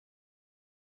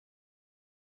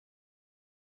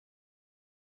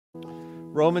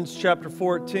Romans chapter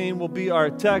 14 will be our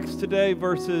text today,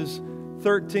 verses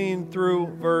 13 through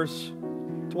verse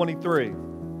 23.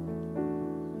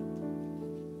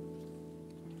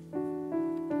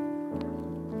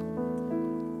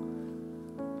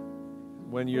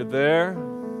 When you're there,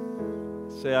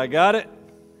 say, "I got it."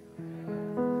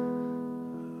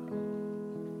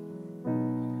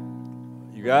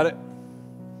 You got it?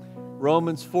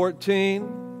 Romans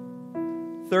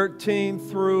 14, 13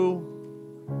 through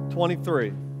 23.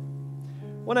 I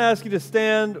want to ask you to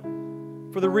stand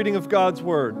for the reading of God's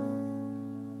Word.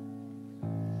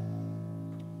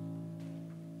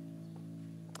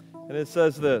 And it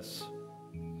says this: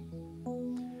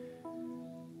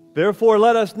 "Therefore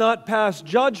let us not pass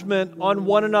judgment on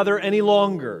one another any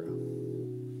longer,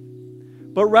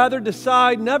 but rather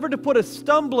decide never to put a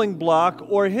stumbling block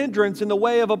or hindrance in the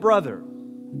way of a brother.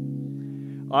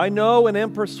 I know and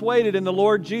am persuaded in the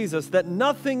Lord Jesus that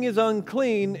nothing is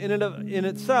unclean in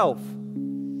itself,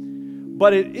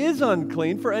 but it is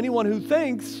unclean for anyone who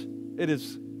thinks it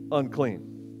is unclean.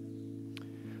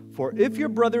 For if your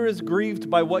brother is grieved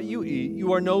by what you eat,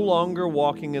 you are no longer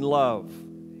walking in love.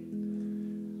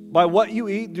 By what you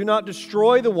eat, do not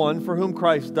destroy the one for whom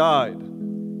Christ died.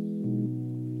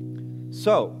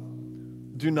 So,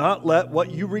 do not let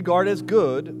what you regard as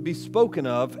good be spoken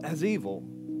of as evil.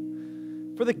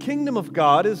 For the kingdom of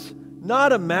God is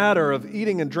not a matter of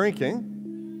eating and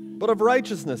drinking, but of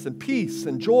righteousness and peace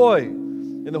and joy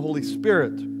in the Holy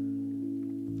Spirit.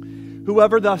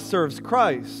 Whoever thus serves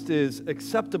Christ is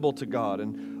acceptable to God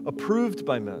and approved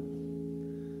by men.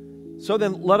 So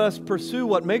then let us pursue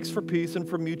what makes for peace and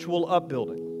for mutual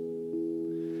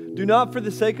upbuilding. Do not for the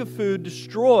sake of food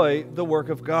destroy the work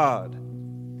of God.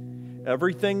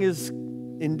 Everything is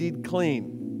indeed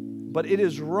clean, but it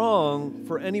is wrong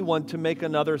for anyone to make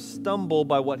another stumble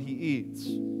by what he eats.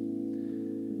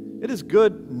 It is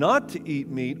good not to eat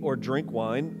meat or drink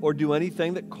wine or do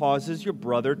anything that causes your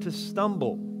brother to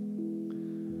stumble.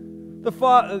 The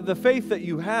faith that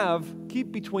you have,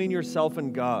 keep between yourself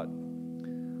and God.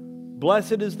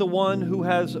 Blessed is the one who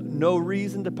has no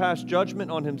reason to pass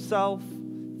judgment on himself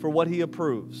for what he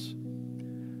approves.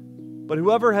 But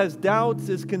whoever has doubts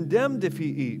is condemned if he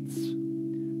eats,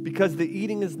 because the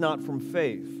eating is not from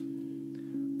faith.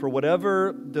 For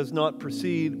whatever does not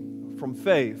proceed from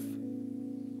faith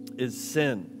is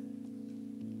sin."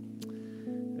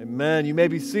 Amen. You may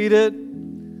be seated.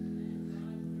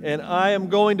 And I am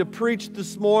going to preach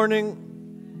this morning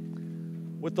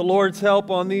with the Lord's help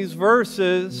on these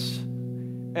verses.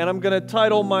 And I'm going to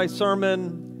title my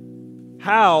sermon,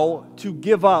 "How to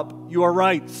Give Up Your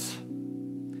Rights."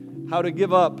 How to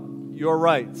give up your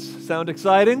rights. Sound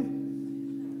exciting?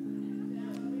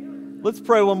 Let's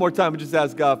pray one more time and just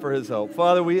ask God for His help.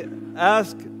 Father, we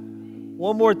ask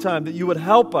one more time that you would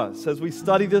help us as we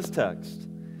study this text.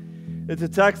 It's a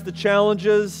text that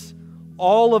challenges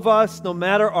all of us, no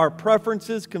matter our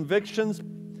preferences, convictions,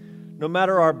 no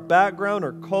matter our background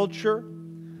or culture,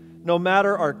 no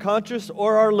matter our conscience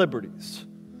or our liberties.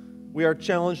 We are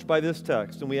challenged by this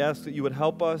text, and we ask that you would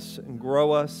help us and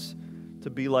grow us to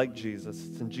be like Jesus.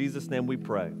 It's in Jesus' name we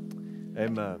pray.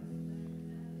 Amen.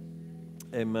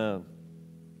 Amen.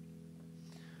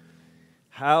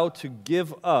 How to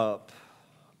give up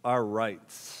our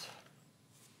rights.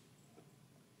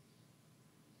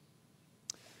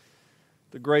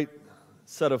 The great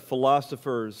set of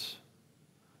philosophers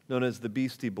known as the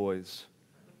Beastie Boys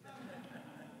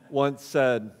once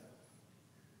said,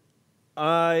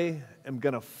 "I am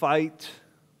going to fight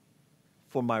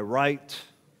for my right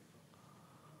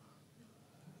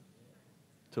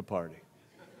to party."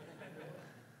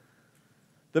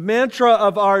 The mantra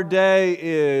of our day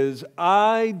is,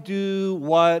 "I do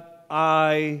what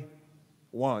I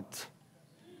want."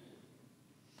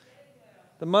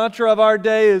 The mantra of our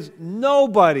day is,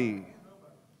 "Nobody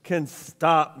can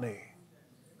stop me."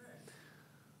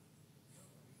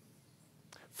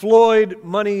 Floyd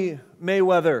Money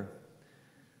Mayweather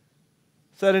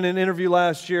said in an interview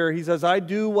last year, he says, "I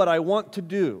do what I want to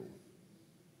do,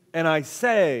 and I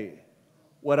say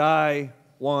what I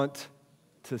want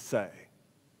to say."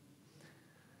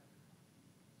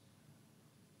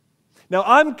 Now,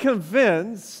 I'm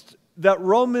convinced that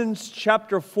Romans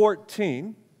chapter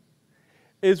 14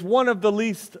 is one of the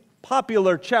least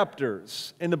popular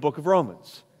chapters in the book of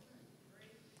Romans,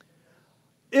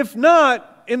 if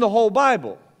not in the whole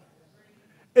Bible.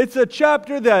 It's a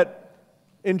chapter that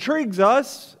intrigues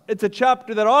us. It's a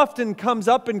chapter that often comes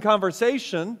up in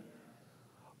conversation.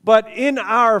 But in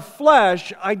our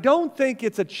flesh, I don't think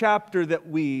it's a chapter that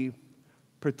we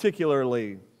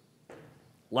particularly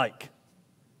like.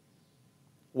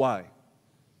 Why?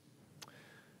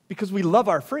 Because we love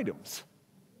our freedoms.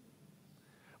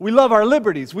 We love our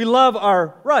liberties. We love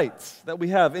our rights that we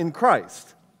have in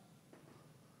Christ.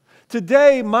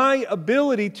 Today, my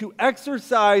ability to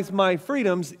exercise my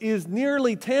freedoms is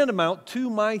nearly tantamount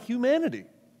to my humanity.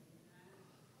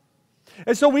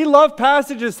 And so we love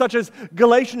passages such as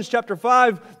Galatians chapter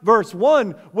 5, verse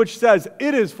 1, which says,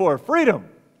 "It is for freedom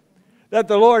that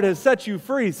the Lord has set you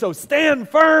free, so stand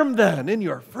firm then in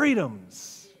your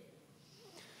freedoms."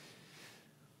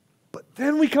 But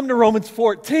then we come to Romans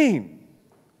 14.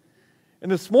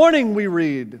 And this morning we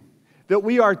read that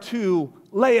we are to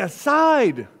lay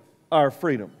aside our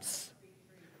freedoms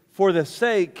for the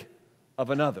sake of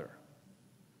another.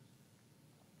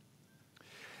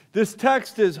 This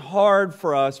text is hard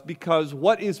for us because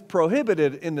what is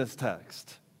prohibited in this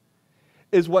text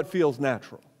is what feels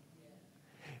natural.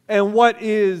 And what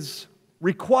is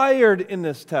required in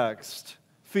this text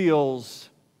feels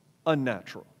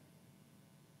unnatural.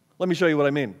 Let me show you what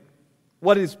I mean.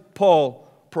 What does Paul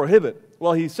prohibit?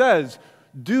 Well, he says,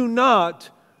 do not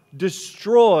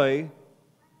destroy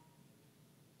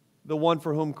the one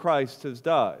for whom Christ has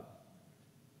died.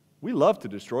 We love to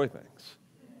destroy things.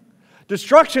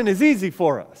 Destruction is easy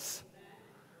for us.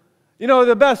 You know,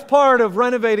 the best part of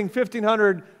renovating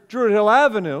 1500 Druid Hill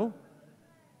Avenue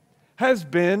has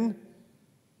been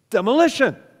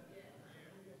demolition.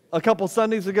 A couple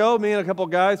Sundays ago, me and a couple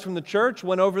guys from the church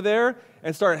went over there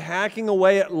and started hacking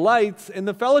away at lights in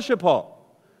the fellowship hall.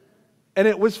 And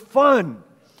it was fun.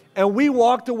 And we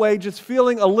walked away just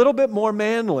feeling a little bit more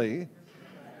manly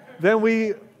than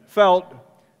we felt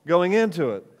going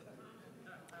into it.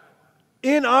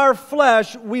 In our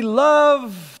flesh, we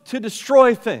love to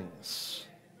destroy things.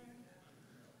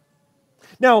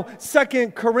 Now,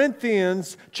 2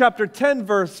 Corinthians chapter 10,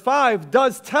 verse 5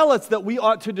 does tell us that we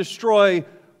ought to destroy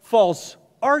false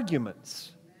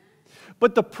arguments.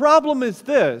 But the problem is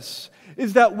this,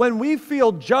 is that when we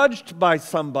feel judged by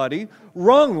somebody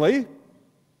wrongly,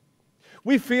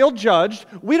 we feel judged,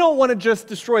 we don't want to just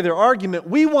destroy their argument,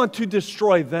 we want to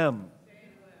destroy them.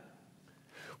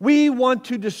 We want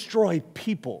to destroy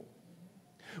people.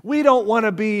 We don't want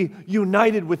to be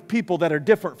united with people that are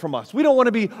different from us. We don't want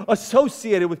to be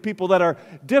associated with people that are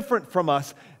different from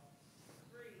us.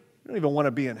 We don't even want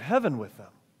to be in heaven with them.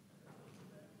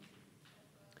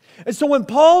 And so when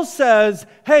Paul says,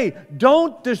 hey,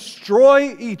 don't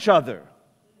destroy each other,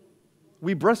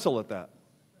 we bristle at that.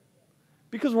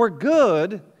 Because we're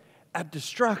good at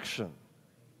destruction.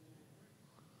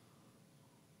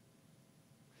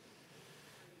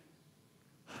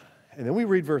 And then we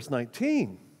read verse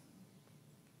 19,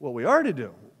 what we are to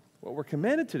do, what we're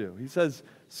commanded to do. He says,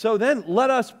 so then let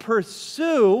us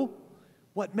pursue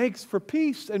what makes for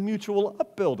peace and mutual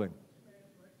upbuilding.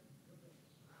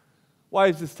 Why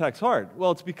is this text hard?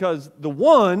 Well, it's because the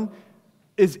one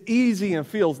is easy and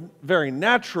feels very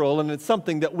natural, and it's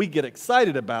something that we get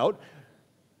excited about,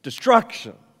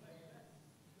 destruction.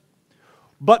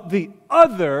 But the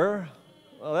other,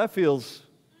 well, that feels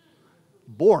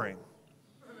boring.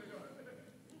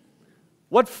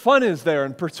 What fun is there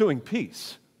in pursuing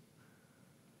peace?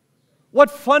 What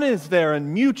fun is there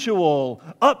in mutual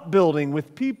upbuilding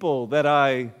with people that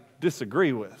I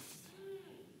disagree with?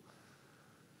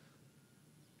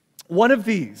 One of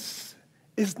these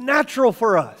is natural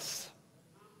for us.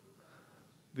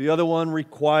 The other one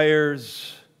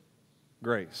requires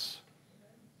grace.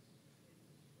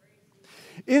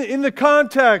 In the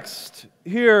context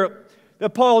here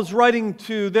that Paul is writing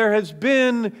to, there has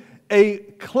been a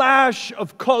clash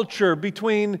of culture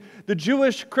between the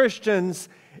Jewish Christians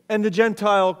and the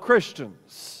Gentile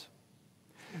Christians.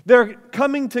 They're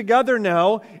coming together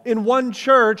now in one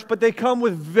church, but they come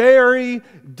with very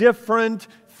different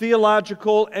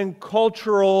theological and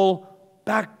cultural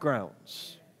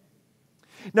backgrounds.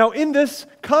 Now, in this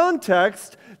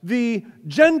context, the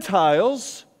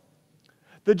Gentile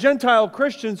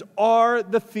Christians are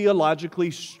the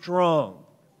theologically strong.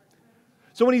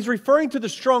 So when he's referring to the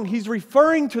strong, he's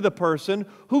referring to the person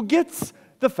who gets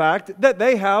the fact that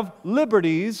they have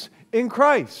liberties in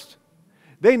Christ.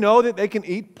 They know that they can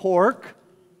eat pork.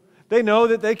 They know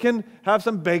that they can have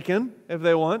some bacon if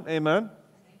they want. Amen.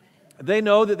 They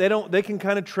know that they can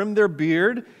kind of trim their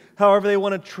beard however they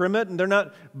want to trim it, and they're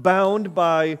not bound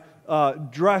by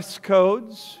dress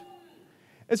codes.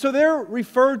 And so they're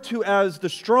referred to as the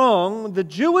strong. The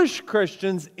Jewish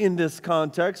Christians in this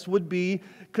context would be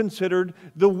considered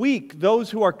the weak,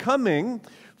 those who are coming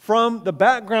from the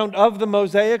background of the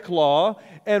Mosaic Law,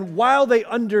 and while they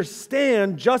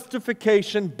understand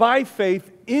justification by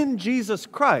faith in Jesus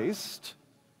Christ,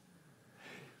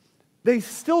 they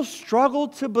still struggle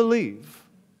to believe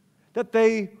that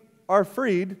they are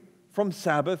freed from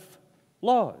Sabbath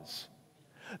laws.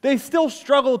 They still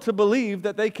struggle to believe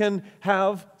that they can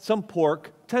have some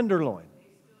pork tenderloin.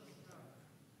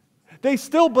 They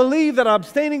still believe that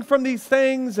abstaining from these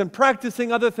things and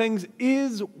practicing other things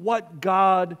is what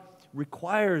God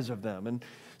requires of them. And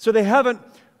so they haven't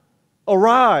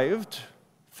arrived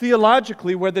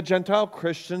theologically where the Gentile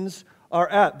Christians are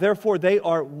at. Therefore, they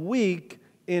are weak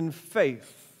in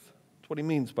faith. That's what he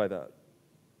means by that.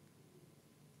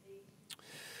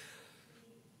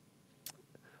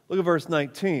 Look at verse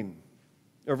 19,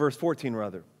 or verse 14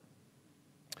 rather.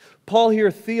 Paul here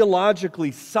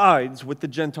theologically sides with the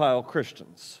Gentile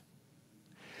Christians.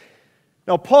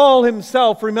 Now, Paul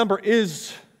himself, remember,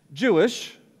 is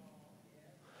Jewish.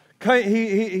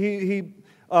 He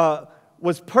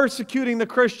was persecuting the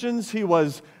Christians. He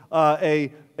was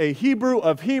a Hebrew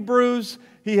of Hebrews.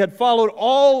 He had followed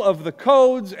all of the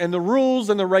codes and the rules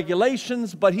and the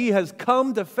regulations, but he has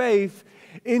come to faith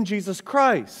in Jesus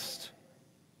Christ.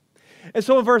 And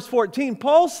so in verse 14,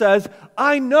 Paul says,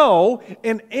 I know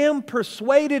and am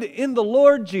persuaded in the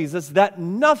Lord Jesus that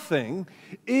nothing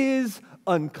is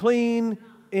unclean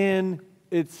in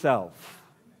itself.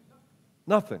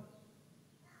 Nothing.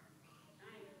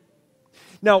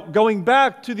 Now, going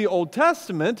back to the Old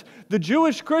Testament, the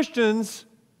Jews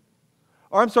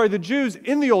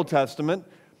in the Old Testament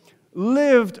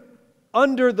lived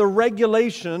under the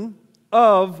regulation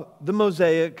of the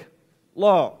Mosaic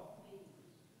Law.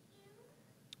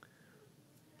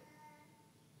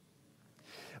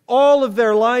 All of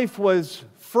their life was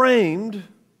framed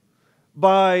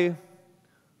by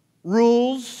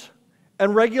rules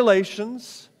and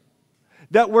regulations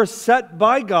that were set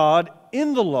by God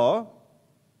in the law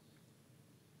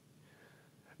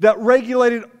that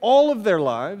regulated all of their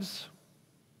lives,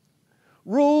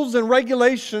 rules and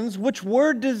regulations which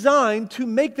were designed to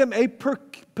make them a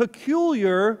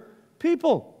peculiar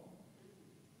people.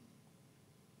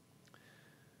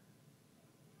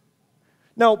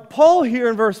 Now, Paul here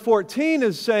in verse 14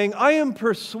 is saying, I am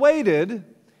persuaded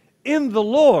in the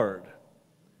Lord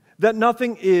that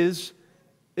nothing is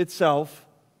itself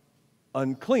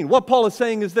unclean. What Paul is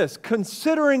saying is this: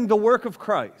 considering the work of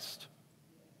Christ,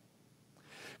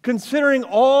 considering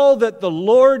all that the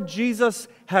Lord Jesus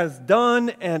has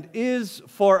done and is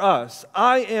for us,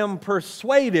 I am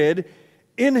persuaded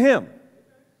in Him,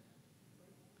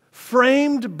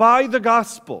 framed by the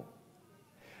gospel,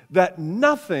 that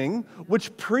nothing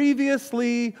which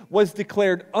previously was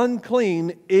declared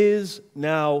unclean is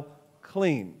now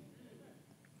clean.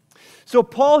 So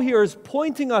Paul here is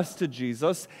pointing us to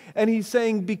Jesus, and he's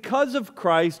saying, because of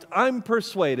Christ, I'm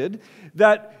persuaded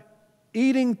that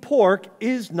eating pork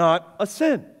is not a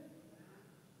sin.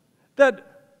 That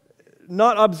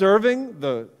not observing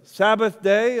the Sabbath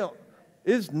day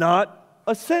is not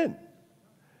a sin.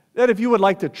 That if you would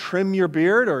like to trim your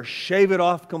beard or shave it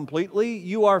off completely,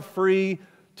 you are free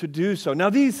to do so. Now,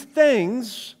 these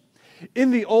things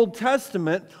in the Old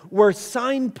Testament were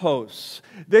signposts.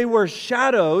 They were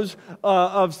shadows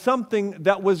of something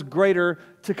that was greater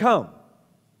to come.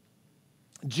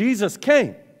 Jesus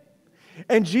came,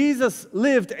 and Jesus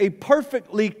lived a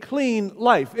perfectly clean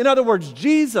life. In other words,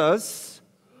 Jesus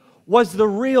was the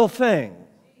real thing.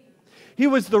 He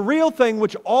was the real thing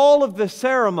which all of the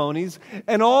ceremonies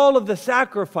and all of the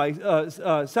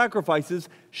sacrifices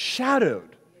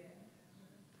shadowed.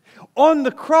 On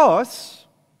the cross,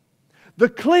 the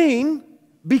clean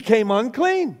became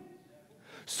unclean,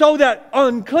 so that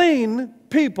unclean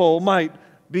people might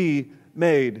be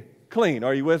made clean.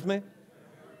 Are you with me?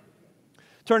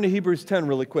 Turn to Hebrews 10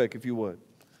 really quick, if you would.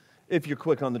 If you're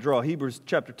quick on the draw. Hebrews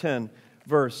chapter 10,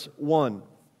 verse 1.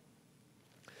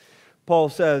 Paul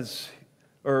says,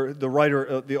 or the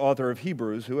writer, the author of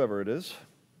Hebrews, whoever it is,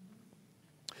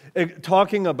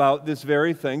 talking about this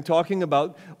very thing, talking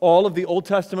about all of the Old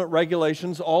Testament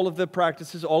regulations, all of the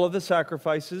practices, all of the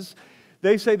sacrifices.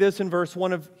 They say this in verse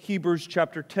 1 of Hebrews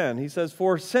chapter 10. He says,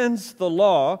 for since the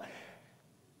law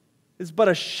is but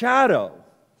a shadow,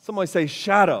 somebody say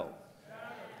shadow.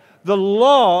 The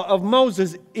law of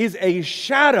Moses is a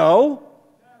shadow,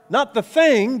 not the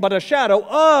thing, but a shadow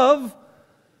of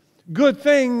good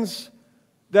things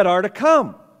that are to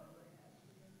come.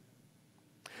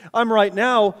 I'm right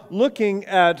now looking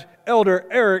at Elder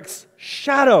Eric's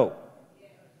shadow.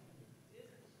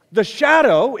 The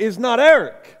shadow is not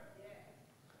Eric,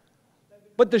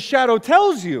 but the shadow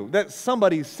tells you that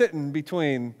somebody's sitting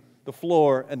between the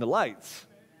floor and the lights.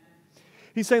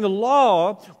 He's saying the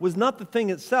law was not the thing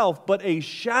itself, but a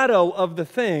shadow of the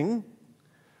thing,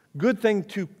 the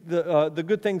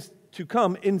good things to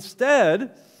come,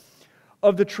 instead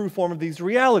of the true form of these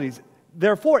realities.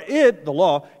 Therefore, it, the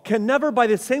law, can never, by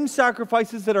the same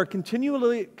sacrifices that are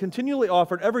continually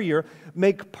offered every year,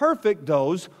 make perfect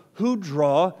those who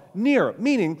draw near.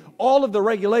 Meaning, all of the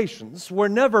regulations were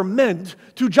never meant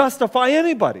to justify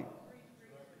anybody.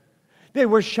 They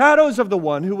were shadows of the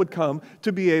one who would come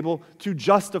to be able to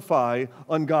justify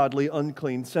ungodly,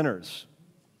 unclean sinners.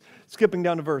 Skipping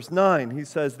down to verse 9, he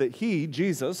says that he,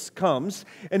 Jesus, comes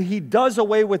and he does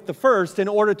away with the first in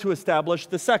order to establish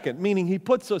the second, meaning he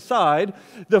puts aside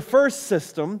the first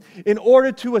system in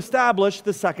order to establish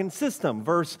the second system.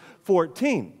 Verse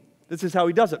 14, this is how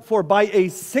he does it. For by a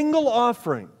single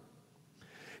offering,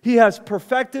 he has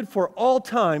perfected for all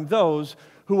time those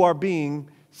who are being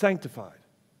sanctified.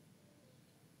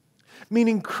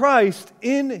 Meaning Christ,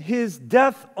 in his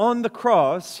death on the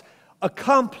cross,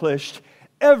 accomplished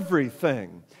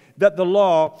everything that the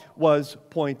law was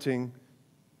pointing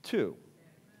to.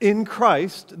 In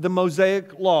Christ, the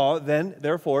Mosaic law then,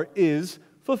 therefore, is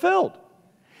fulfilled.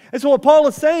 And so what Paul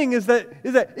is saying is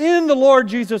that in the Lord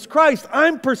Jesus Christ,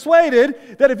 I'm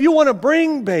persuaded that if you want to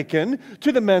bring bacon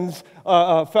to the men's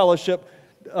fellowship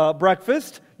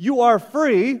breakfast, you are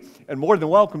free, and more than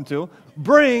welcome to,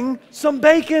 bring some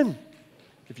bacon.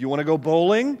 If you want to go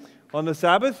bowling on the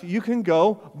Sabbath, you can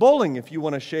go bowling. If you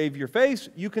want to shave your face,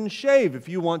 you can shave. If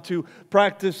you want to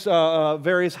practice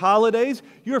various holidays,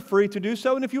 you're free to do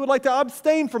so. And if you would like to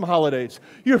abstain from holidays,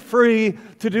 you're free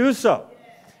to do so.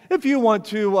 If you want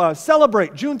to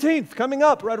celebrate Juneteenth coming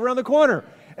up right around the corner,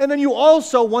 and then you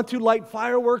also want to light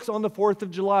fireworks on the 4th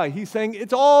of July, he's saying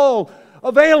it's all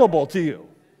available to you.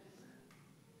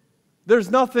 There's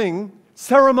nothing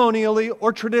ceremonially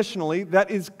or traditionally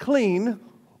that is clean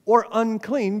or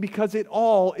unclean, because it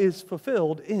all is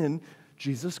fulfilled in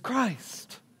Jesus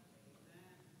Christ.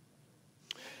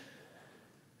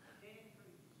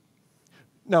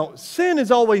 Now, sin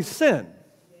is always sin.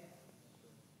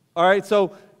 All right,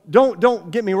 so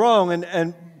don't get me wrong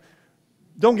and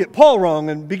don't get Paul wrong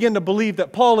and begin to believe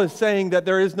that Paul is saying that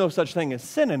there is no such thing as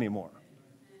sin anymore.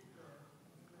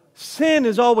 Sin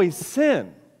is always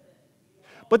sin.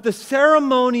 But the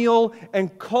ceremonial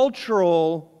and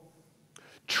cultural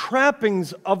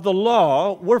trappings of the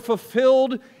law were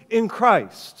fulfilled in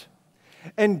Christ.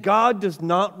 And God does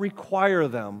not require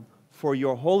them for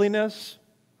your holiness,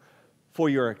 for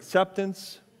your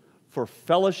acceptance, for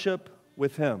fellowship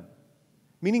with Him.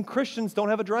 Meaning Christians don't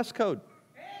have a dress code.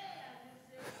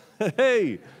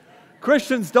 Hey,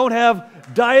 Christians don't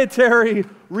have dietary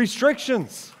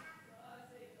restrictions.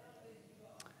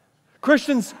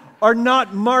 Christians are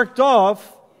not marked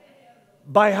off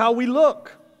by how we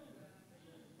look.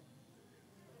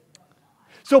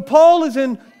 So Paul is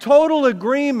in total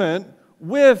agreement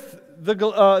with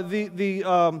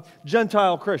the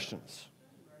Gentile Christians.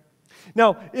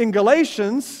 Now, in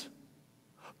Galatians,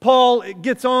 Paul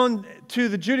gets on to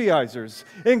the Judaizers.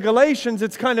 In Galatians,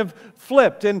 it's kind of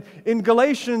flipped. And in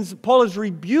Galatians, Paul is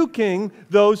rebuking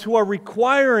those who are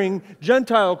requiring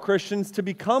Gentile Christians to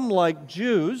become like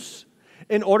Jews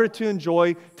in order to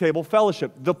enjoy table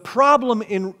fellowship. The problem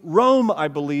in Rome, I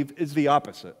believe, is the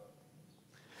opposite.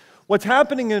 What's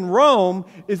happening in Rome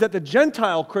is that the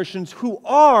Gentile Christians who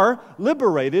are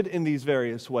liberated in these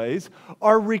various ways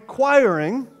are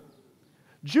requiring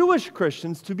Jewish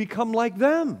Christians to become like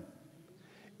them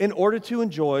in order to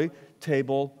enjoy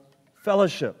table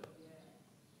fellowship.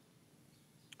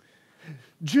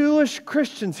 Jewish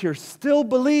Christians here still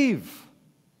believe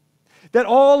that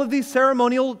all of these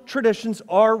ceremonial traditions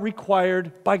are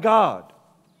required by God.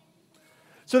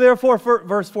 So therefore,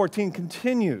 verse 14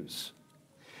 continues.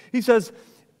 He says,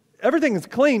 everything is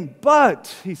clean,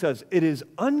 but, he says, it is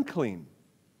unclean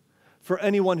for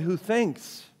anyone who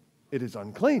thinks it is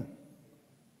unclean.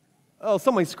 Oh,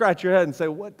 somebody scratch your head and say,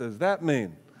 what does that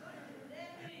mean?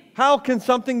 How can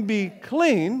something be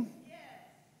clean,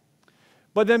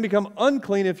 but then become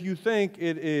unclean if you think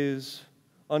it is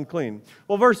unclean?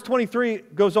 Well, verse 23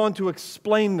 goes on to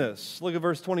explain this. Look at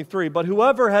verse 23. But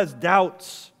whoever has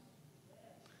doubts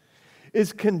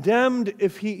is condemned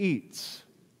if he eats,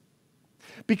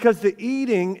 because the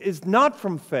eating is not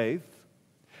from faith,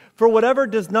 for whatever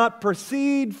does not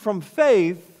proceed from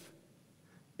faith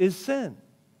is sin.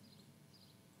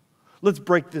 Let's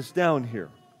break this down here.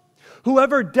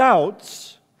 Whoever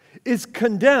doubts is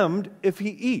condemned if he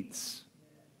eats.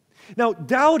 Now,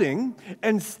 doubting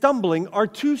and stumbling are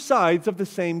two sides of the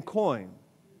same coin.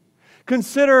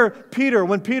 Consider Peter,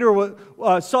 when Peter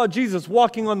saw Jesus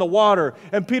walking on the water,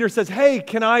 and Peter says, hey,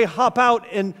 can I hop out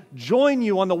and join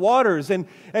you on the waters? And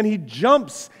he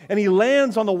jumps and he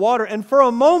lands on the water, and for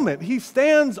a moment he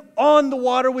stands on the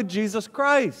water with Jesus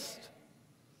Christ.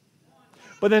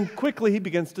 But then quickly he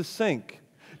begins to sink.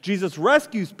 Jesus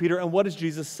rescues Peter, and what does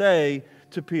Jesus say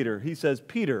to Peter? He says,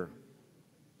 Peter,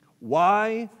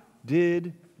 why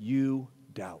did you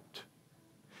doubt?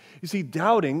 You see,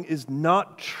 doubting is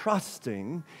not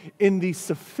trusting in the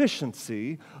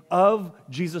sufficiency of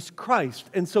Jesus Christ.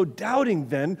 And so doubting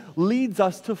then leads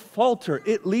us to falter.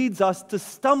 It leads us to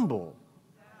stumble.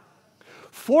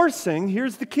 Forcing,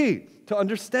 here's the key to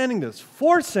understanding this,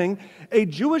 forcing a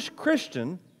Jewish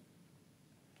Christian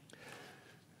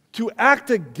to act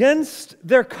against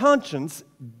their conscience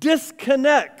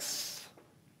disconnects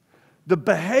the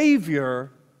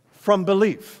behavior from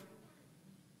belief.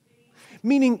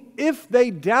 Meaning, if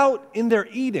they doubt in their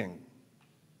eating,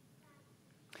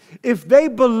 if they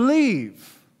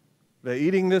believe that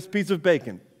eating this piece of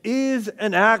bacon is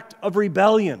an act of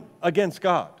rebellion against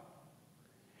God,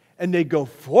 and they go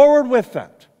forward with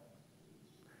that,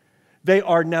 they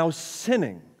are now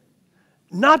sinning,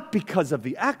 not because of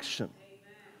the action,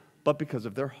 but because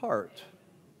of their heart.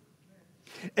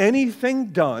 Anything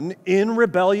done in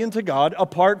rebellion to God,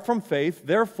 apart from faith,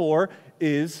 therefore,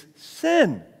 is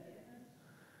sin.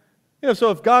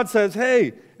 So if God says,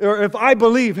 hey, or if I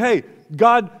believe, hey,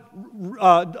 God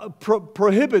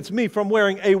prohibits me from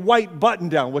wearing a white button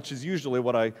down, which is usually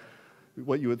what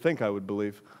you would think I would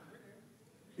believe.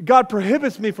 God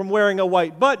prohibits me from wearing a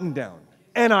white button down,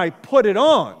 and I put it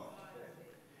on.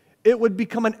 It would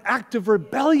become an act of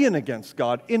rebellion against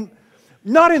God,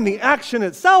 not in the action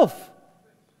itself,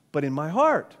 but in my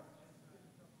heart.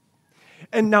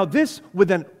 And now this would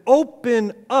then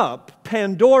open up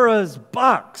Pandora's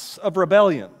box of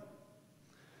rebellion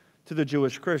to the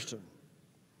Jewish Christian.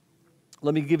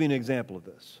 Let me give you an example of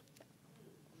this.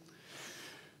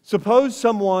 Suppose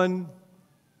someone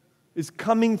is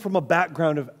coming from a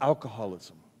background of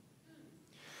alcoholism.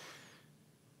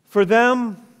 For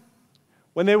them,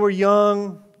 when they were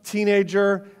young,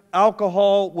 teenager,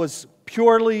 alcohol was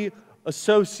purely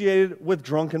associated with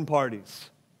drunken parties.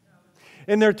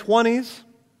 In their 20s,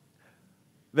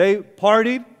 they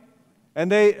partied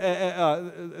and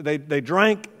they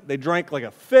drank like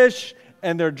a fish,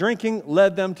 and their drinking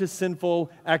led them to sinful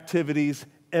activities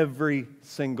every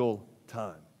single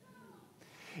time.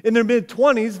 In their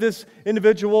mid-20s, this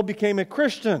individual became a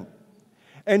Christian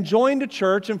and joined a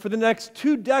church, and for the next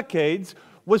 2 decades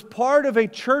was part of a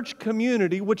church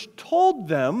community which told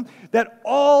them that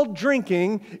all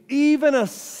drinking, even a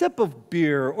sip of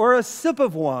beer or a sip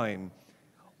of wine,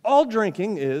 all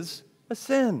drinking is a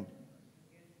sin.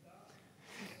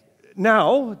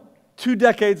 Now, 2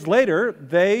 decades later,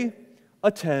 they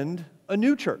attend a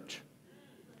new church.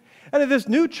 And at this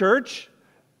new church,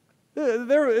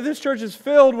 this church is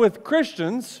filled with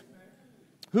Christians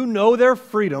who know their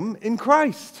freedom in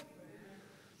Christ.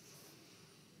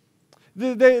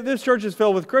 This church is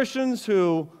filled with Christians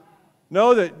who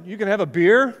know that you can have a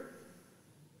beer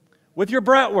with your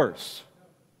bratwurst,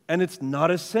 and it's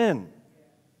not a sin.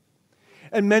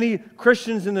 And many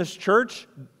Christians in this church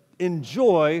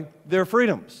enjoy their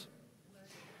freedoms.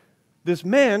 This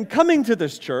man coming to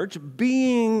this church,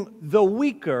 being the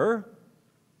weaker,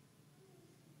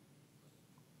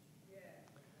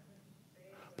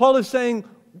 Paul is saying,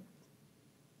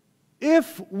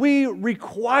 if we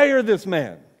require this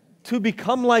man to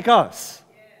become like us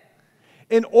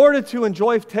in order to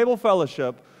enjoy table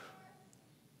fellowship,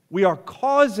 we are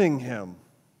causing him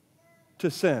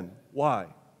to sin. Why?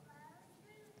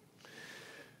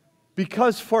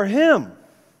 Because for him,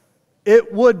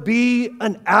 it would be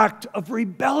an act of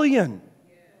rebellion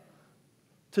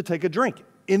to take a drink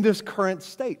in this current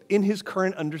state, in his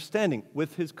current understanding,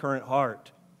 with his current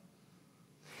heart.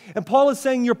 And Paul is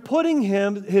saying you're putting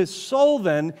his soul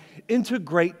then into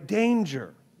great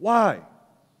danger. Why?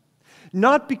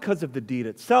 Not because of the deed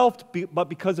itself, but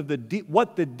because of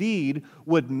what the deed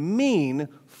would mean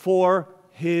for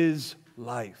his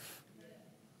life.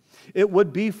 It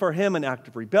would be for him an act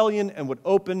of rebellion and would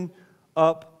open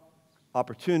up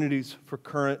opportunities for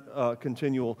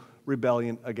continual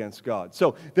rebellion against God.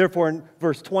 So, therefore, in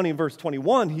verse 20 and verse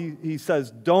 21, he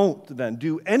says, don't then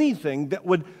do anything that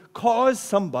would cause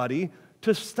somebody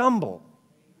to stumble.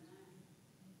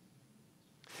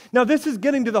 Now, this is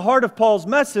getting to the heart of Paul's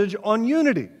message on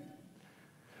unity.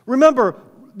 Remember,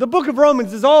 the book of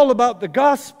Romans is all about the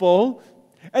gospel,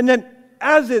 and then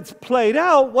as it's played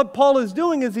out, what Paul is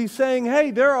doing is he's saying,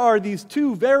 hey, there are these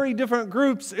two very different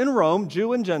groups in Rome,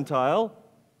 Jew and Gentile,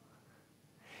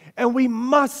 and we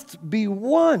must be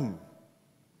one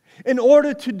in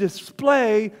order to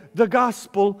display the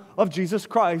gospel of Jesus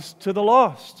Christ to the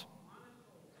lost.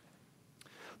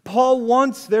 Paul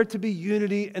wants there to be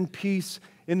unity and peace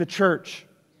in the church.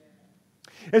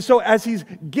 And so as he's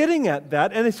getting at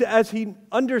that, and as he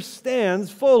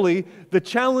understands fully the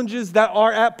challenges that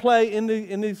are at play in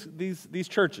these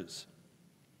churches,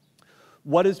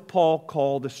 what does Paul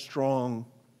call the strong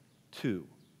two?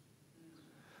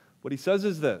 What he says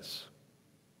is this.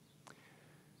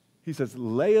 He says,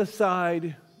 lay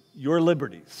aside your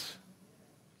liberties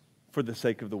for the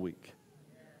sake of the weak.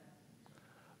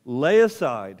 Lay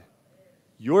aside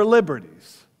your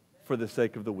liberties for the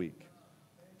sake of the weak.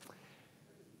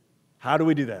 How do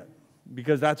we do that?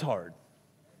 Because that's hard.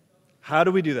 How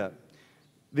do we do that?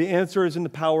 The answer is in the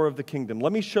power of the kingdom.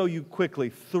 Let me show you quickly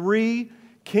 3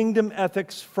 kingdom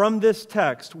ethics from this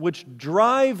text which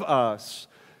drive us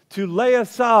to lay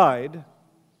aside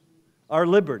our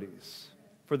liberties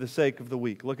for the sake of the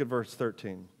weak. Look at verse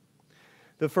 13.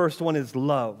 The first one is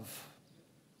love.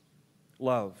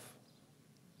 Love.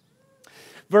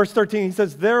 Verse 13, he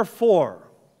says, therefore,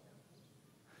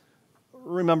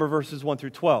 remember verses 1 through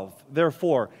 12.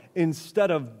 Therefore,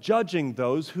 instead of judging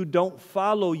those who don't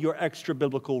follow your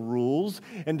extra-biblical rules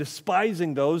and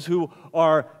despising those who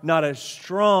are not as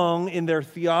strong in their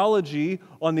theology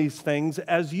on these things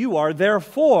as you are,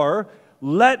 therefore,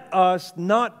 let us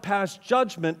not pass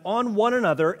judgment on one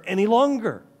another any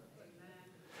longer,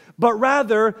 but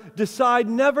rather decide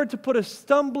never to put a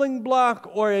stumbling block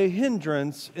or a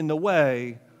hindrance in the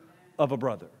way of a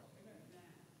brother.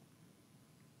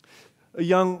 A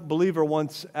young believer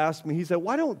once asked me, he said,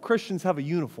 why don't Christians have a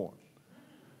uniform?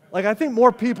 Like, I think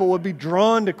more people would be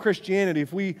drawn to Christianity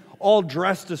if we all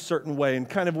dressed a certain way and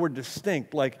kind of were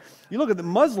distinct. Like, you look at the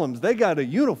Muslims, they got a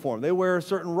uniform. They wear a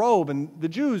certain robe, and the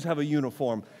Jews have a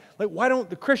uniform. Like, why don't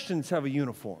the Christians have a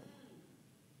uniform?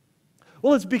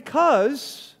 Well, it's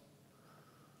because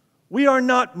we are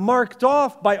not marked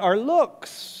off by our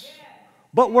looks,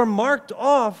 but we're marked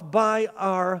off by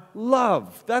our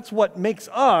love. That's what makes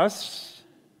us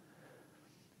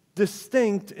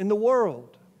distinct in the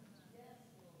world.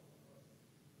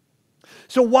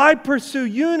 So why pursue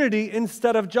unity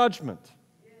instead of judgment?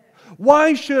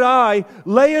 Why should I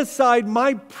lay aside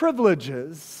my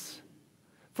privileges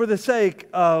for the sake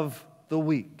of the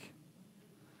weak?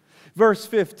 Verse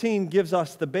 15 gives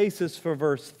us the basis for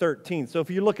verse 13. So if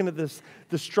you're looking at this,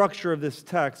 the structure of this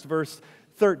text, verse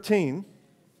 13.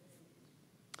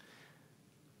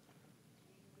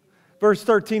 Verse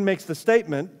 13 makes the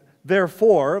statement,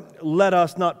 therefore, let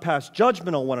us not pass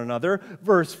judgment on one another.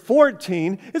 Verse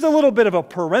 14 is a little bit of a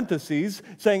parenthesis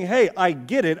saying, hey, I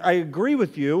get it, I agree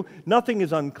with you, nothing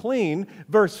is unclean.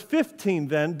 Verse 15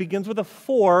 then begins with a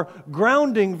for,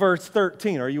 grounding verse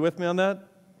 13. Are you with me on that?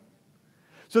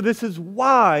 So this is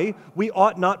why we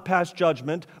ought not pass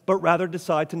judgment, but rather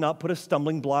decide to not put a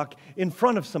stumbling block in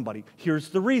front of somebody. Here's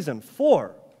the reason.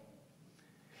 For,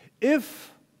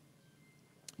 if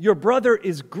your brother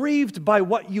is grieved by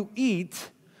what you eat,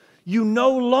 you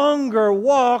no longer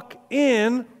walk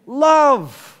in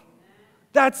love.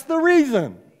 That's the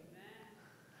reason.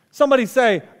 Somebody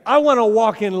say, I want to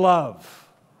walk in love.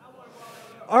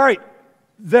 All right,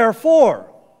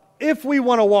 therefore, if we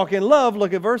want to walk in love,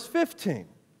 look at verse 15.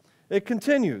 It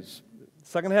continues,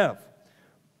 second half.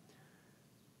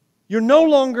 You're no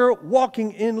longer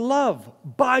walking in love.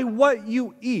 By what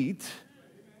you eat,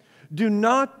 do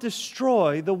not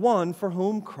destroy the one for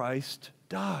whom Christ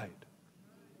died.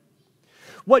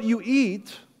 What you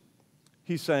eat,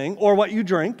 he's saying, or what you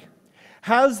drink,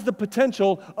 has the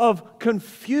potential of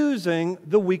confusing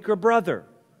the weaker brother,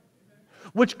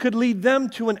 which could lead them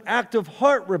to an act of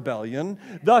heart rebellion,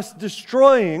 thus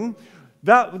destroying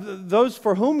those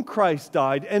for whom Christ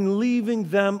died and leaving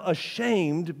them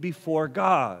ashamed before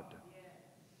God.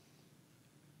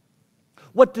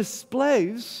 What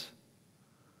displays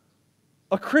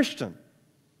a Christian,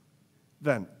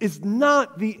 then, is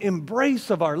not the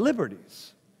embrace of our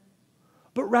liberties,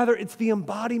 but rather it's the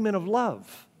embodiment of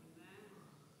love.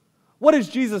 What does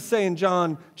Jesus say in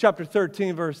John chapter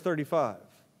 13, verse 35?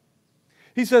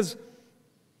 He says,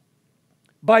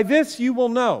 by this you will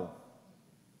know,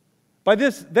 by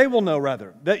this they will know,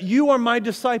 rather, that you are my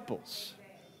disciples.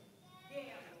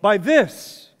 By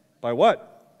this, by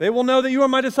what? They will know that you are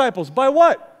my disciples. By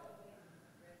what?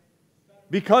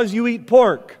 Because you eat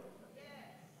pork.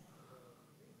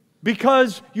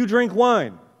 Because you drink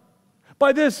wine.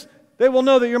 By this, they will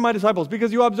know that you're my disciples,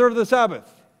 because you observe the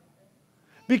Sabbath.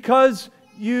 Because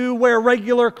you wear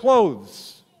regular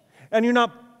clothes, and you're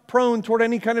not prone toward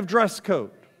any kind of dress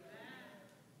code.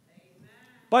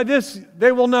 By this,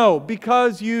 they will know,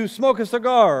 because you smoke a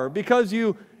cigar, or because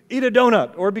you eat a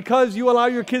donut, or because you allow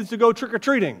your kids to go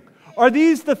trick-or-treating. Are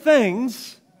these the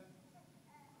things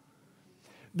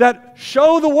that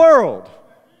show the world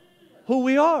who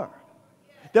we are?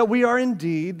 that we are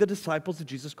indeed the disciples of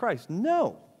Jesus Christ.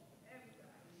 No.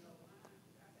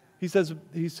 He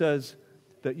says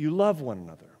that you love one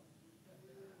another.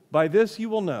 By this you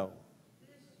will know.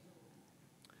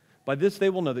 By this they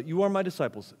will know that you are my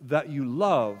disciples, that you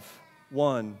love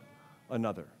one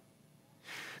another.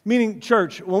 Meaning,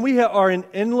 church, when we are in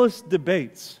endless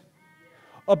debates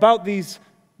about these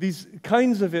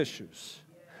kinds of issues,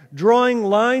 drawing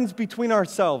lines between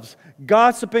ourselves,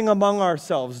 gossiping among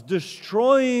ourselves,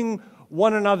 destroying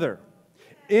one another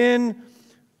in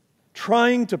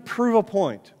trying to prove a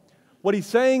point, what he's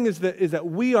saying is that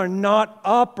we are not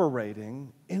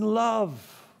operating in love.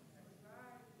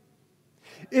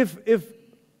 If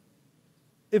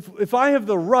I have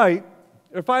the right,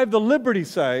 if I have the liberty,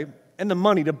 say, and the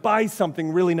money to buy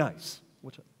something really nice,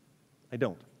 which I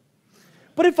don't,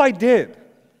 but if I did,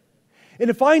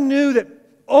 and if I knew that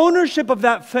ownership of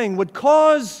that thing would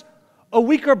cause a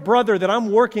weaker brother that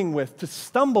I'm working with to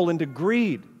stumble into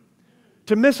greed,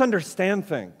 to misunderstand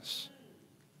things,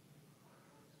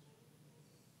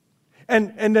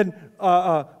 and then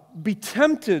be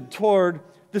tempted toward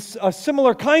a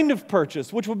similar kind of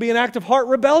purchase, which would be an act of heart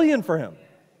rebellion for him,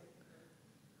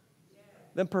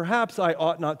 then perhaps I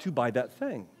ought not to buy that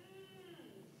thing.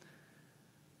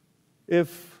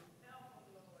 If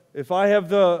I have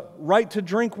the right to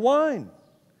drink wine,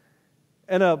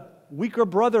 and a weaker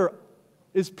brother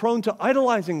is prone to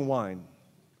idolizing wine,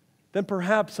 then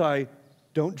perhaps I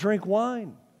don't drink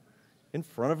wine in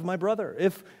front of my brother.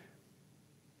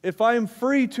 If I am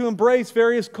free to embrace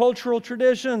various cultural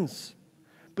traditions,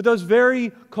 but those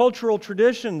very cultural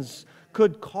traditions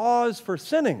could cause for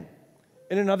sinning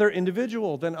in another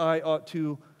individual, then I ought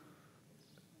to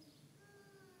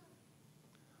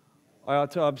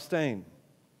abstain.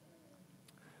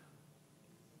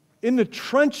 In the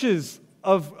trenches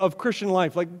of Christian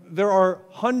life, like there are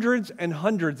hundreds and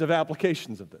hundreds of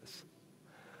applications of this.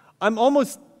 I'm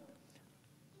almost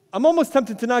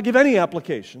tempted to not give any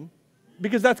application,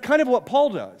 because that's kind of what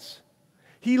Paul does.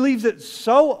 He leaves it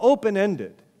so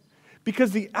open-ended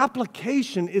because the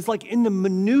application is like in the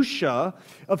minutia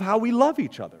of how we love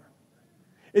each other.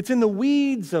 It's in the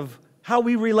weeds of how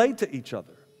we relate to each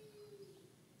other.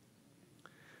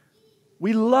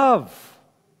 We love.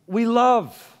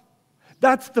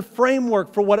 That's the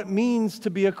framework for what it means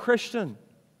to be a Christian.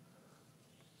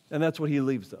 And that's what he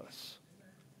leaves us.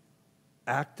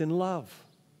 Act in love.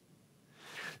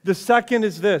 The second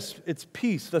is this, it's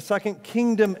peace, the second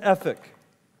kingdom ethic,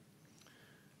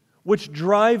 which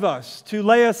drive us to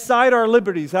lay aside our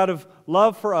liberties out of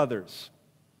love for others,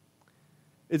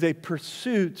 is a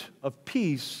pursuit of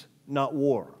peace, not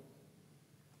war.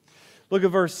 Look at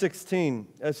verse 16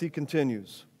 as he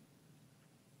continues.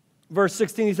 Verse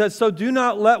 16, he says, "So do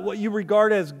not let what you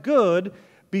regard as good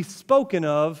be spoken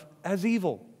of as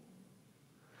evil.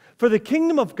 For the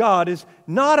kingdom of God is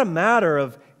not a matter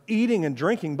of eating and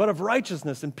drinking, but of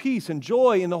righteousness and peace and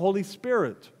joy in the Holy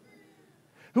Spirit.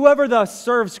 Whoever thus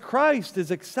serves Christ is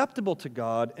acceptable to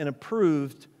God and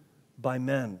approved by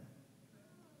men."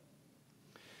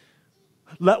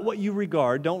 Don't let what you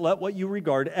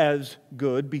regard as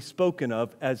good be spoken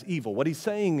of as evil. What he's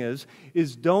saying is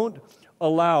don't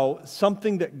allow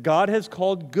something that God has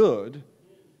called good,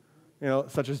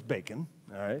 such as bacon,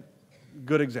 all right?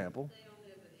 Good example.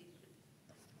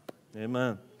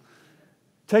 Amen.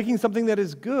 Taking something that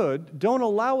is good, don't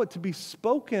allow it to be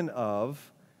spoken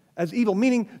of as evil,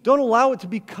 meaning don't allow it to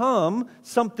become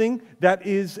something that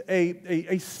is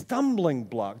a stumbling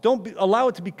block. Don't allow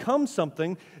it to become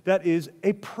something that is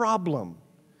a problem.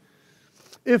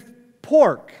 If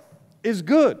pork is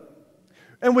good,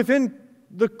 and within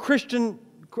the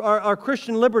our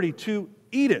Christian liberty to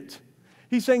eat it,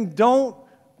 he's saying don't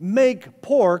make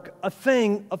pork a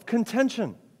thing of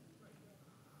contention.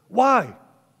 Why?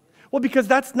 Well, because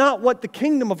that's not what the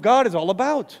kingdom of God is all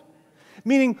about.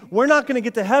 Meaning, we're not going to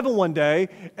get to heaven one day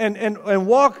and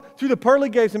walk through the pearly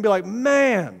gates and be like,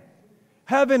 man,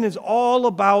 heaven is all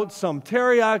about some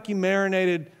teriyaki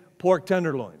marinated pork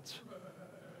tenderloins.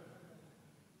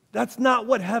 That's not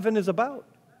what heaven is about.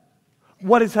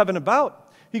 What is heaven about?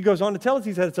 He goes on to tell us,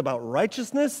 he said it's about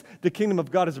righteousness, the kingdom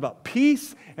of God is about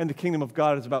peace, and the kingdom of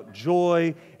God is about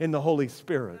joy in the Holy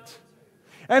Spirit.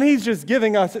 And he's just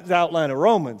giving us his outline of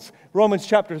Romans. Romans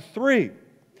chapter 3,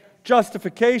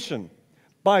 justification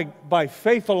by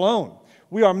faith alone.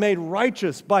 We are made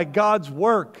righteous by God's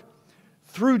work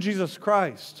through Jesus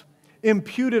Christ.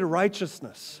 Imputed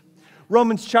righteousness.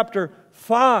 Romans chapter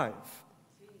 5,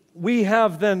 we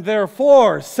have then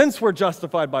therefore, since we're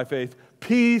justified by faith,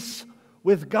 peace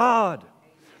with God.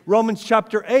 Romans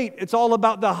chapter 8, it's all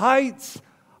about the heights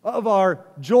of our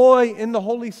joy in the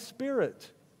Holy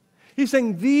Spirit. He's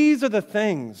saying these are the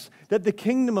things that the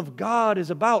kingdom of God is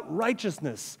about: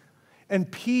 righteousness and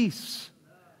peace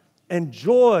and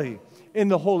joy in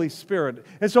the Holy Spirit.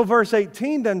 And so verse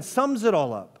 18 then sums it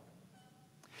all up.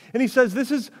 And he says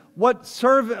this is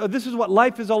what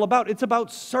life is all about. It's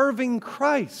about serving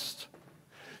Christ.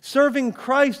 Serving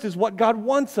Christ is what God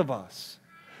wants of us.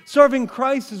 Serving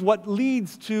Christ is what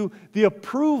leads to the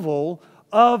approval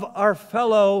of our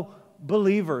fellow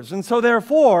believers. And so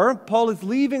therefore, Paul is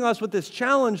leaving us with this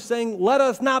challenge saying, let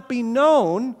us not be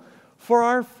known for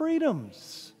our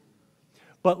freedoms,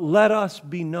 but let us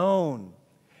be known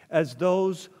as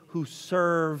those who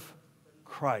serve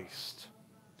Christ.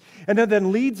 And that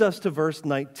then leads us to verse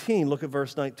 19. Look at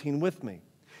verse 19 with me.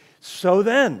 So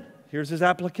then, here's his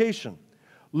application.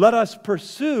 Let us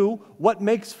pursue what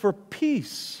makes for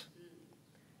peace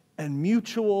and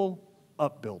mutual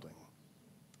upbuilding.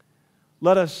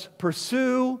 Let us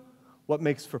pursue what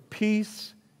makes for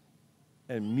peace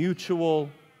and mutual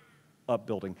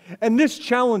upbuilding. And this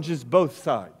challenges both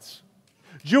sides.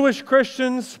 Jewish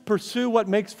Christians pursue what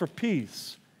makes for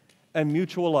peace and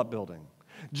mutual upbuilding.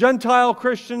 Gentile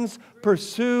Christians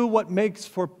pursue what makes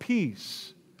for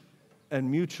peace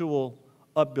and mutual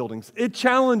upbuildings. It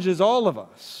challenges all of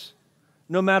us,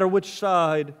 no matter which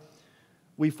side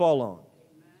we fall on.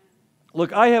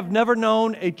 Look, I have never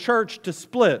known a church to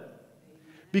split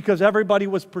because everybody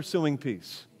was pursuing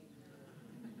peace.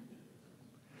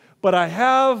 But I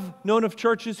have known of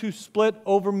churches who split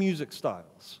over music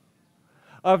styles.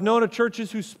 I've known of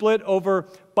churches who split over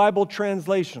Bible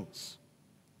translations.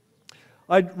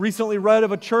 I recently read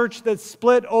of a church that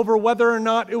split over whether or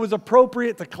not it was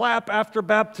appropriate to clap after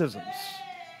baptisms.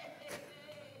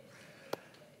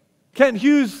 Kent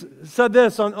Hughes said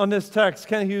this on this text.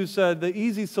 Kent Hughes said, the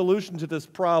easy solution to this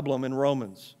problem in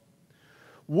Romans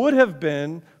would have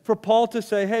been for Paul to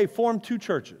say, hey, form two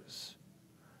churches.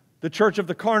 The church of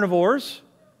the carnivores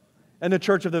and the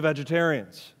church of the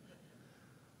vegetarians.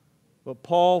 But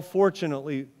Paul,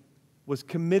 fortunately, was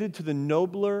committed to the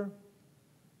nobler,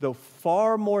 though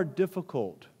far more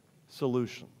difficult,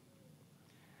 solution.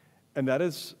 And that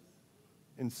is,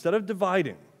 instead of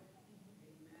dividing,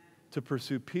 to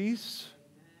pursue peace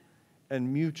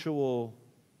and mutual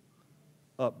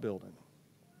upbuilding.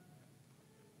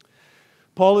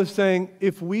 Paul is saying,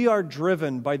 if we are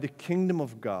driven by the kingdom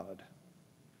of God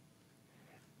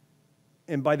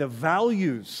and by the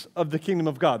values of the kingdom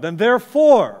of God, then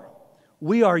therefore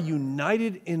we are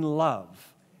united in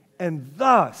love, and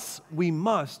thus we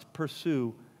must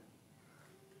pursue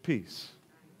peace.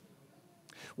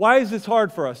 Why is this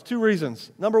hard for us? Two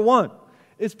reasons. Number one,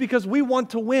 it's because we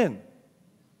want to win.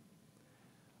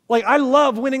 Like, I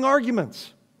love winning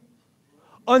arguments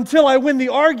until I win the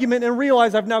argument and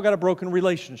realize I've now got a broken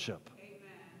relationship. Amen.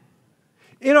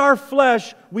 In our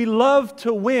flesh, we love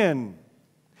to win.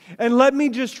 And let me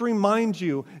just remind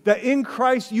you that in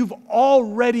Christ, you've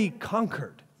already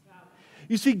conquered.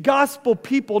 You see, gospel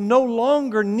people no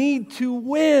longer need to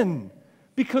win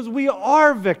because we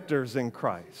are victors in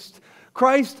Christ.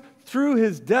 Christ, through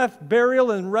his death,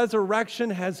 burial, and resurrection,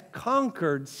 has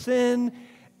conquered sin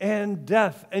and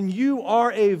death. And you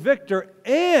are a victor,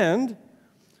 and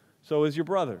so is your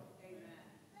brother. Amen.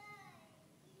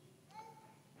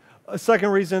 A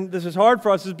second reason this is hard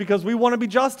for us is because we want to be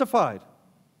justified.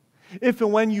 If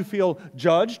and when you feel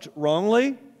judged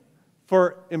wrongly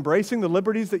for embracing the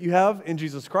liberties that you have in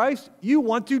Jesus Christ, you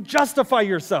want to justify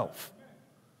yourself.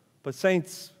 But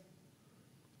saints,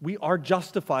 we are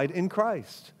justified in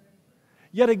Christ.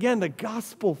 Yet again, the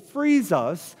gospel frees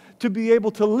us to be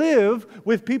able to live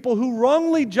with people who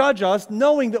wrongly judge us,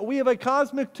 knowing that we have a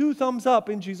cosmic 2 thumbs up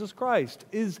in Jesus Christ.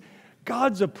 Is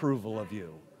God's approval of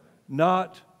you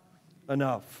not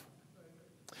enough?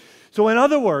 So in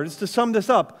other words, to sum this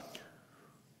up,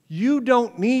 you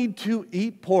don't need to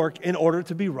eat pork in order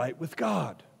to be right with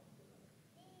God.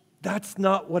 That's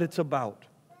not what it's about.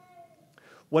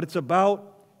 What it's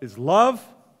about is love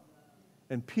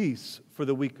and peace for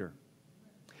the weaker.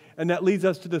 And that leads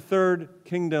us to the third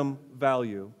kingdom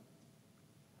value,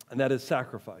 and that is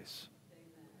sacrifice.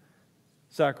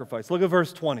 Sacrifice. Look at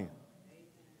verse 20.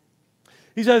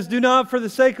 He says, do not for the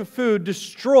sake of food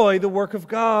destroy the work of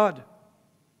God.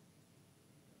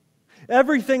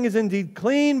 Everything is indeed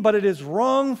clean, but it is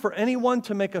wrong for anyone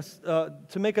to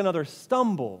make another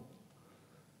stumble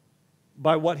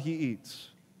by what he eats.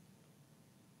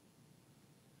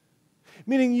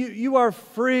 Meaning you are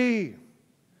free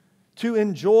to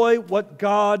enjoy what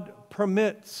God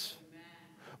permits.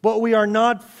 But we are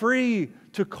not free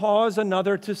to cause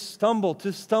another to stumble.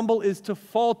 To stumble is to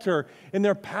falter in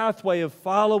their pathway of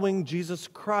following Jesus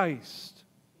Christ.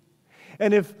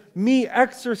 And if me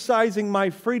exercising my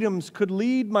freedoms could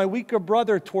lead my weaker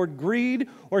brother toward greed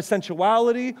or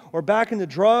sensuality or back into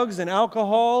drugs and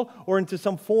alcohol or into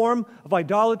some form of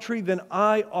idolatry, then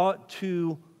I ought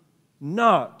to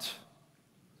not,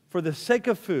 for the sake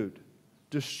of food,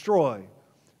 destroy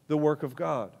the work of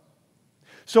God.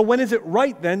 So when is it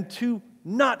right then to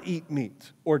not eat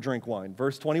meat or drink wine?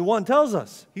 Verse 21 tells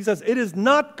us. He says, it is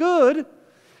not good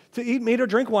to eat meat or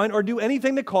drink wine or do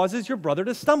anything that causes your brother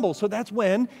to stumble. So that's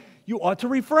when you ought to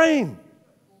refrain.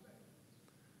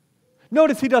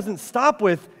 Notice he doesn't stop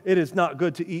with, it is not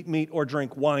good to eat meat or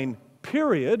drink wine,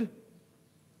 period.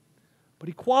 But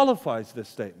he qualifies this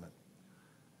statement.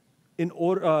 In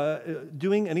order,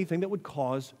 doing anything that would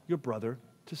cause your brother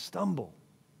to stumble.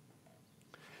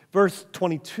 Verse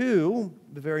 22,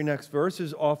 the very next verse,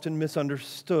 is often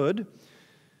misunderstood.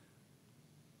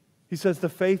 He says, the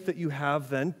faith that you have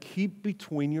then, keep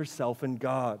between yourself and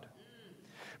God.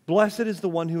 Blessed is the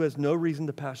one who has no reason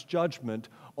to pass judgment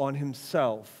on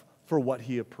himself for what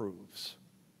he approves.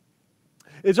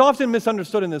 It's often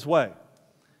misunderstood in this way.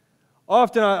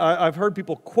 Often I've heard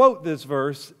people quote this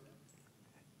verse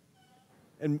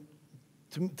and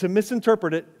to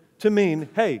misinterpret it to mean,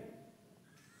 hey,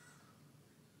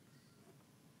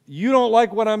 you don't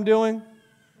like what I'm doing?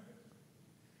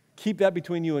 Keep that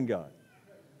between you and God.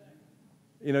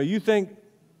 You know, you think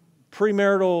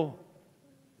premarital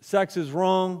sex is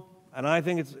wrong, and I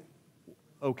think it's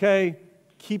okay.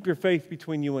 Keep your faith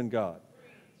between you and God.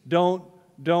 Don't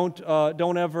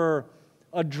ever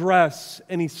address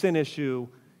any sin issue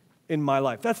in my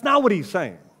life. That's not what he's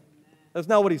saying. That's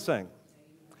not what he's saying.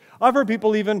 I've heard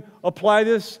people even apply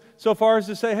this so far as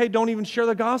to say, hey, don't even share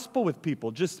the gospel with people.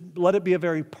 Just let it be a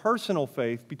very personal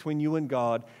faith between you and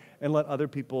God and let other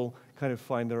people kind of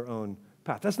find their own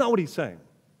path. That's not what he's saying.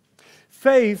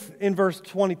 Faith in verse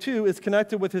 22 is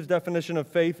connected with his definition of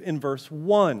faith in verse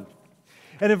 1.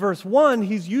 And in verse 1,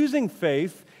 he's using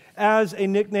faith as a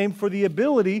nickname for the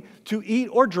ability to eat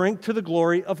or drink to the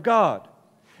glory of God.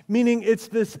 Meaning it's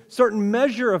this certain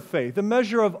measure of faith, a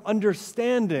measure of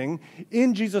understanding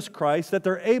in Jesus Christ that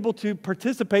they're able to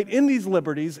participate in these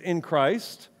liberties in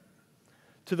Christ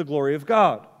to the glory of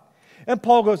God. And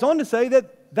Paul goes on to say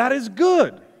that that is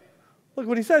good. Look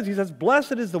what he says. He says,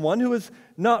 blessed is the one who has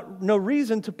no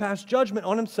reason to pass judgment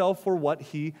on himself for what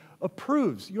he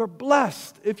approves. You're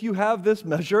blessed if you have this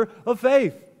measure of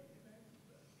faith.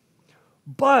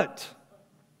 But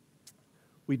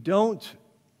we don't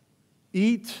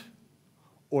eat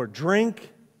or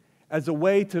drink as a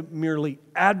way to merely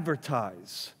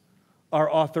advertise our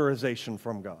authorization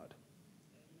from God.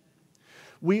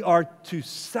 We are to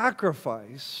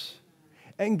sacrifice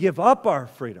and give up our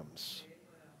freedoms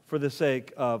for the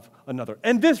sake of another.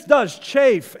 And this does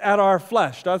chafe at our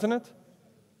flesh, doesn't it?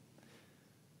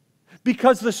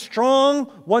 Because the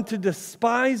strong want to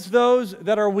despise those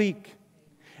that are weak,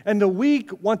 and the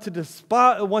weak want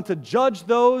to judge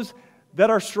those that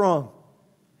are strong.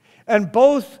 And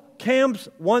both camps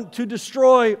want to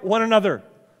destroy one another.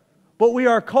 But we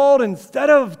are called, instead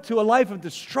of to a life of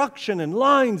destruction and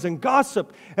lines and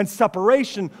gossip and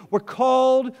separation, we're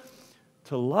called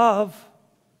to love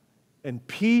and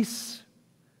peace.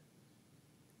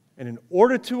 And in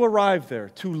order to arrive there,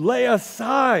 to lay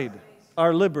aside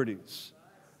our liberties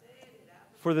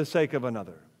for the sake of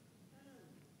another.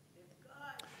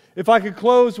 If I could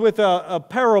close with a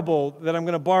parable that I'm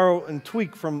going to borrow and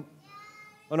tweak from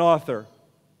an author.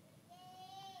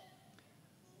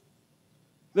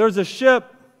 There's a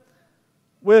ship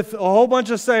with a whole bunch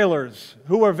of sailors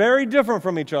who were very different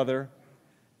from each other,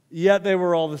 yet they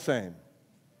were all the same.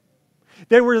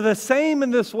 They were the same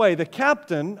in this way. The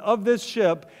captain of this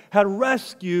ship had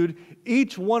rescued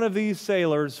each one of these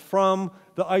sailors from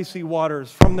the icy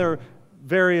waters, from their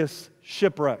various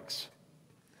shipwrecks.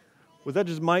 Was that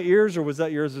just my ears, or was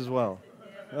that yours as well?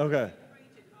 Okay.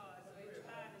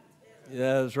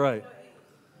 Yeah, that's right.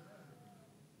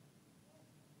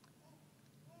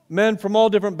 Men from all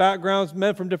different backgrounds,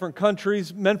 men from different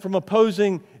countries, men from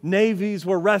opposing navies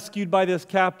were rescued by this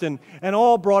captain and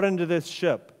all brought into this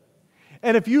ship.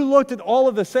 And if you looked at all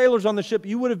of the sailors on the ship,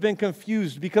 you would have been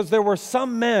confused because there were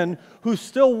some men who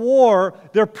still wore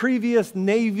their previous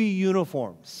Navy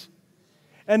uniforms.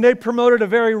 And they promoted a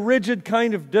very rigid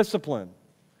kind of discipline.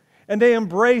 And they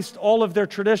embraced all of their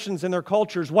traditions and their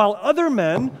cultures, while other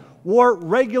men wore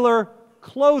regular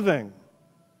clothing.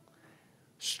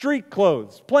 Street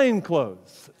clothes, plain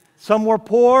clothes. Some were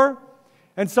poor,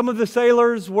 and some of the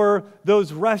sailors were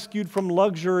those rescued from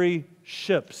luxury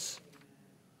ships.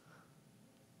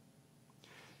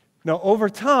 Now, over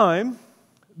time,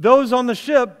 those on the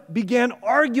ship began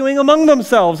arguing among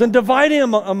themselves and dividing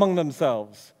among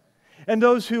themselves. And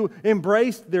those who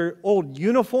embraced their old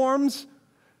uniforms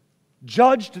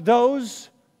judged those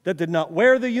that did not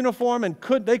wear the uniform, and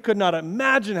they could not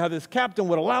imagine how this captain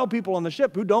would allow people on the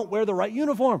ship who don't wear the right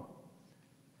uniform.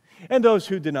 And those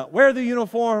who did not wear the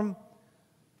uniform,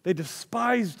 they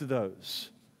despised those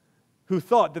who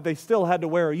thought that they still had to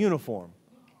wear a uniform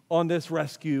on this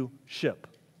rescue ship.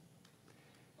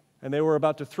 And they were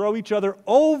about to throw each other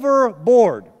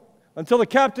overboard until the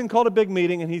captain called a big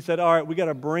meeting and he said, all right, we got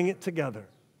to bring it together.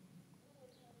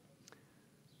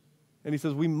 And he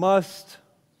says, we must,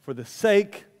 for the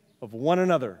sake of one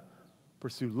another,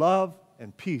 pursue love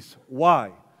and peace.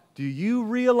 Why? Do you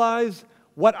realize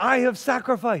what I have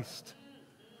sacrificed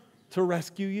to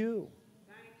rescue you?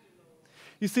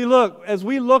 You see, look, as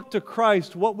we look to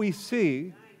Christ, what we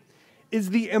see is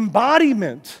the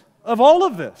embodiment of all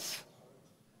of this.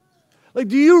 Like,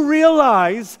 do you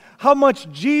realize how much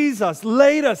Jesus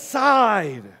laid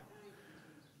aside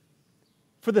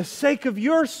for the sake of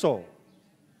your soul?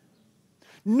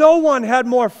 No one had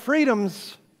more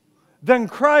freedoms than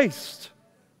Christ.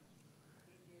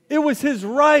 It was His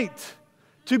right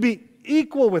to be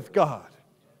equal with God.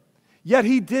 Yet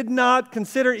He did not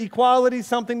consider equality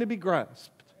something to be grasped.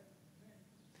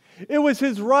 It was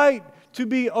His right to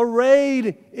be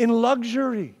arrayed in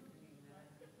luxury.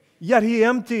 Yet He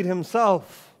emptied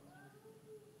Himself.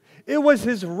 It was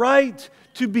His right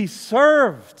to be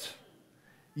served.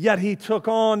 Yet He took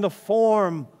on the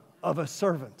form of a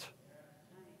servant.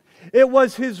 It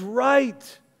was His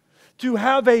right to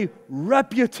have a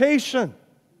reputation.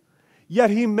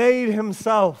 Yet He made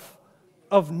Himself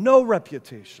of no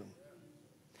reputation.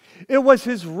 It was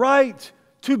His right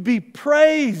to be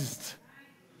praised.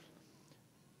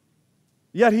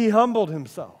 Yet He humbled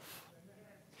Himself.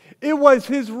 It was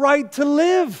His right to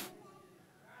live.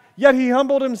 Yet He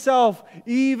humbled Himself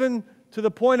even to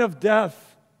the point of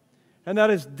death. And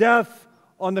that is death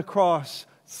on the cross.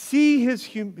 See His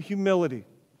humility.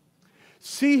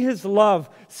 See His love.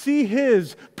 See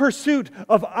His pursuit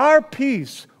of our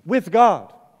peace with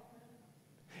God.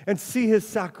 And see His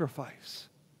sacrifice.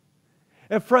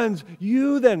 And friends,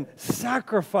 you then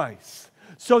sacrifice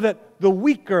so that the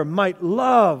weaker might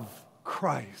love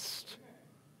Christ.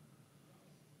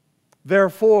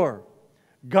 Therefore,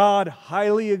 God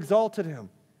highly exalted Him,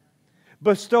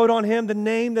 bestowed on Him the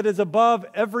name that is above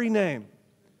every name,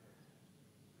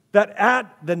 that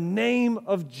at the name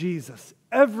of Jesus,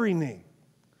 every knee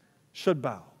should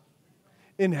bow,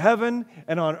 in heaven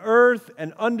and on earth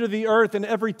and under the earth, and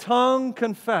every tongue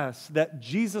confess that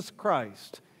Jesus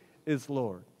Christ is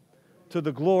Lord, to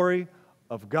the glory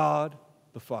of God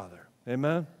the Father.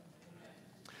 Amen.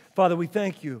 Father, we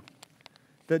thank You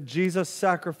that Jesus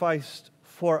sacrificed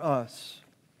for us.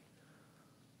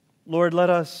 Lord, let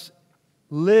us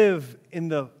live in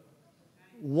the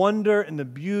wonder and the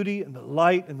beauty and the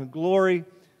light and the glory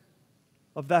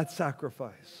of that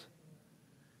sacrifice.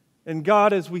 And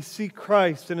God, as we see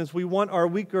Christ and as we want our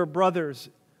weaker brothers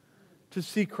to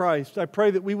see Christ, I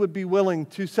pray that we would be willing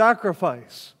to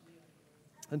sacrifice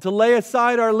and to lay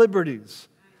aside our liberties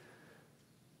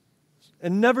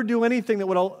and never do anything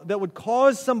that would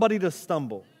cause somebody to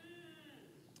stumble,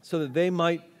 so that they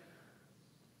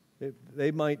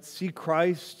might see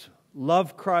Christ,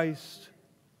 love Christ.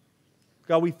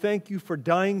 God, we thank You for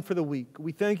dying for the weak.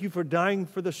 We thank You for dying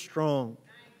for the strong.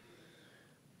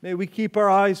 May we keep our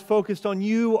eyes focused on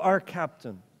You, our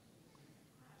captain.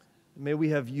 May we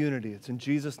have unity. It's in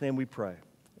Jesus' name we pray.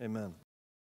 Amen.